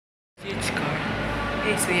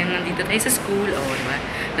Okay, so yan, nandito tayo sa school. Oo, diba?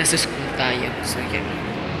 Nasa school tayo. So yan,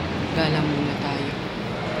 gala muna tayo.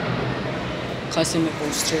 Kasi may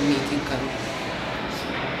poster making kami.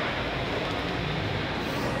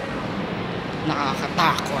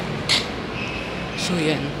 Nakakatakot. So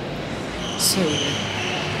yan.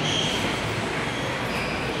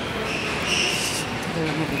 Tagal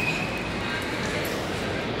mo rin.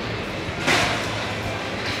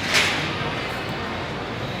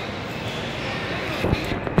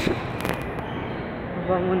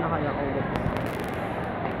 Baba muna kaya ako ulit.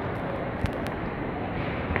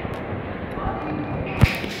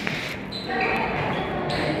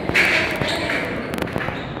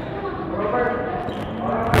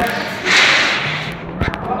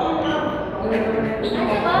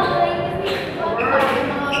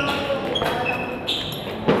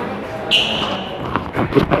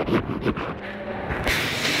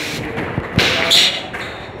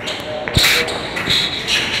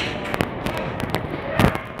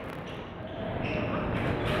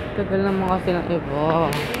 Tagal naman kasi ng iba.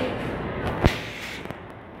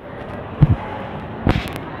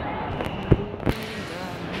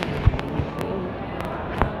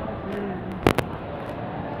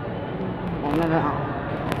 Ano na ako?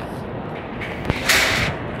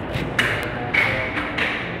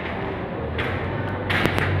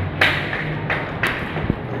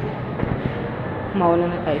 Mauna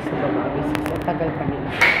na tayo sa baba. Tagal pa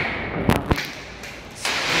nila.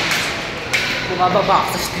 Bumababa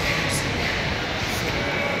ako sa stairs.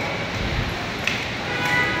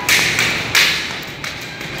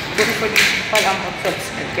 Kung pwede palang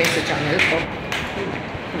mag-subscribe kayo sa channel ko,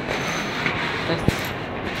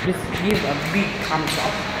 just give a big thumbs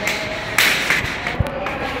up.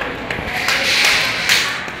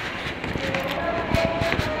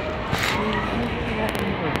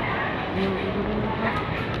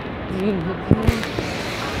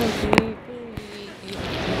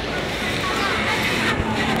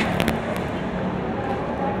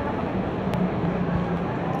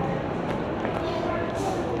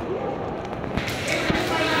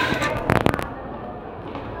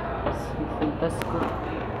 Pasko.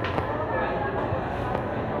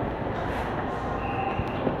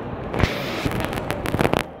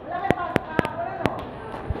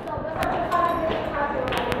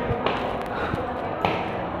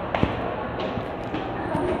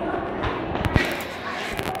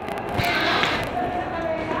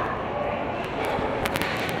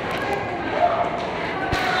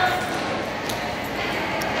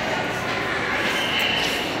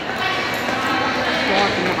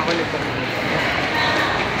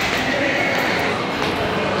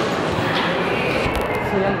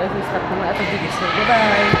 So yan guys, start naman ito video. So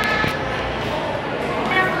bye-bye!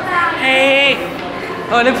 Hey!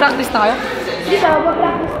 Oh, nag-practice tayo? Di ba,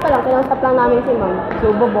 mag-practice pa lang. Kinasap lang namin si ma'am.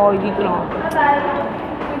 So bye-bye, dito lang ako.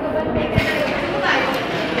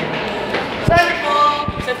 Saan po?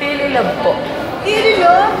 Sa Telelab po.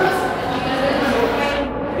 Telelab?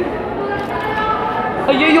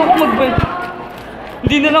 Ay, ayoko magbantay.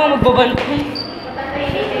 Hindi na lang ako magbabantay.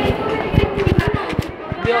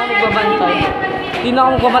 Hindi ako magbabantay. Hindi na ako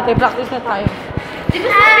magbabantay. Practice na tayo. Di ba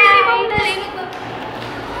sabi ni Ma'am Daling?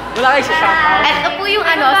 Wala kayo sa shoutout. Ito po yung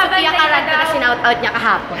Sophia Carranza na sinout-out niya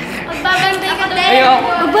kahapon. Magbabantay ka daw. Ayoko.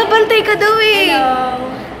 Magbabantay ka daw eh.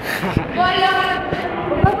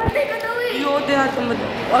 Magbabantay ka daw eh. Ayoko din natin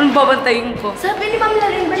anong babantayin ko? Sabi ni Ma'am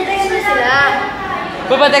Daling, bantayan na sila.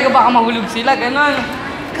 Babantay ko baka mahulog sila, gano'n.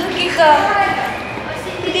 Gagi ka.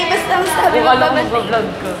 Hindi basta ang sabi Kung alam ko mag-vlog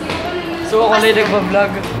ka. So ako lang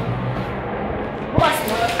nagbablog. Bukas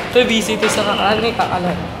mo. So busy ito sa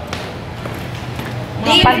kakalan.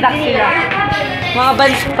 Mga pandak sila. Mga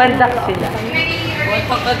pandak sila. Mga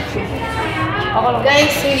pangkad sila. Ako lang.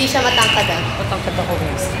 Guys, hindi siya matangkad ah. Matangkad ako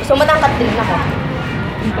guys. So matangkad din ako.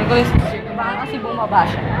 Hintay ko lang sa shirt. Baka kasi bumaba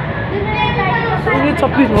siya. Ulit sa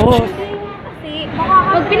Pinos.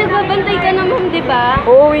 Pag pinagbabantay ka naman, di ba?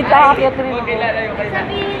 Oo, wait lang. Kaya rin ako.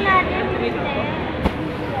 Sabihin natin.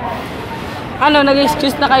 Ano,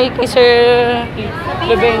 nag-excuse na kay Sir Sabihin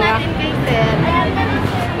Lubena. natin kay Sir.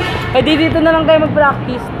 Eh di dito na lang kayo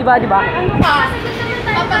mag-practice. Diba? Ano pa?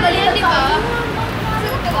 Papagaling, di ba?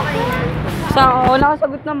 Sagot ka ba kanina? Oo,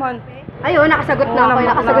 nakasagot naman. Ay, oo, nakasagot na ako.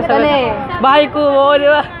 Nakasagot ka na eh. Bahay ko, oo, di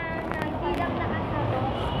ba?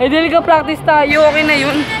 Eh, dili ka practice tayo. Okay na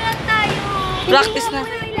yun. Practice na.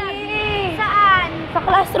 Saan? Sa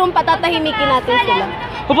classroom, patatahimikin natin sila.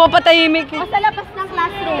 Pupapatahimik. O sa labas ng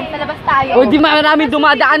classroom, sa labas tayo. O, di marami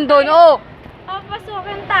dumadaan doon. Oo.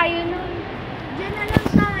 Papasukin tayo nun. Diyan na lang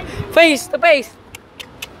tayo. Face to face.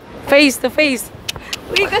 Face to face.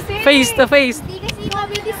 Uy, kasi. Face to face. Hindi kasi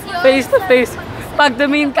mabilis yun. Face to face. Pag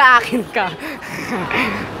tumingin ka, akin ka.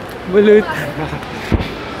 Bulut.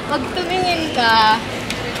 Pag tumingin ka,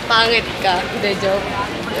 pangit ka. Hindi, joke.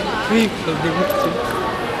 Uy, holding hands.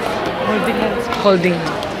 Holding hands. Holding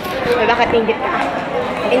hands. Ay, bakit inggit ka?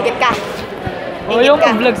 Inggit ka. Oh, yung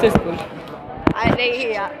vlog sa school. Ay,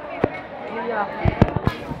 nahihiya.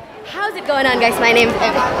 How's it going on, guys? My name's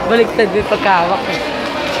Emma. Baliktad yung pagkahawak eh.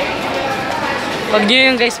 Pag nyo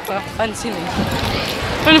yung guys pansin eh.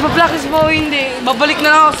 Pero pa-practice mo o hindi, babalik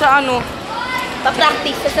na lang ako sa ano.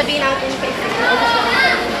 Pa-practice, sasabihin natin kay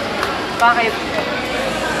Bakit?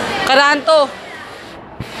 Karanto.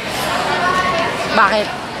 Bakit?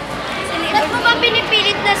 Ba't mo ba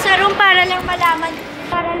pinipilit na sa room para lang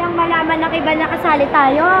malaman ng iba na kasali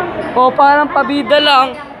tayo? O parang pabida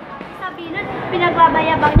lang. Sabi nun,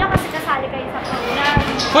 pinagbabayabang nyo kasi kasali kayo sa program.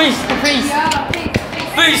 Face to face.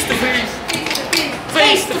 Face to face.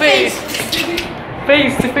 Face to face.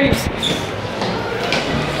 Face to face.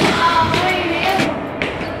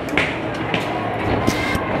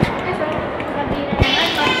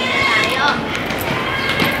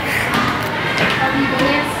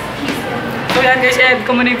 So yan guys, end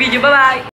ko muna yung video. Bye bye!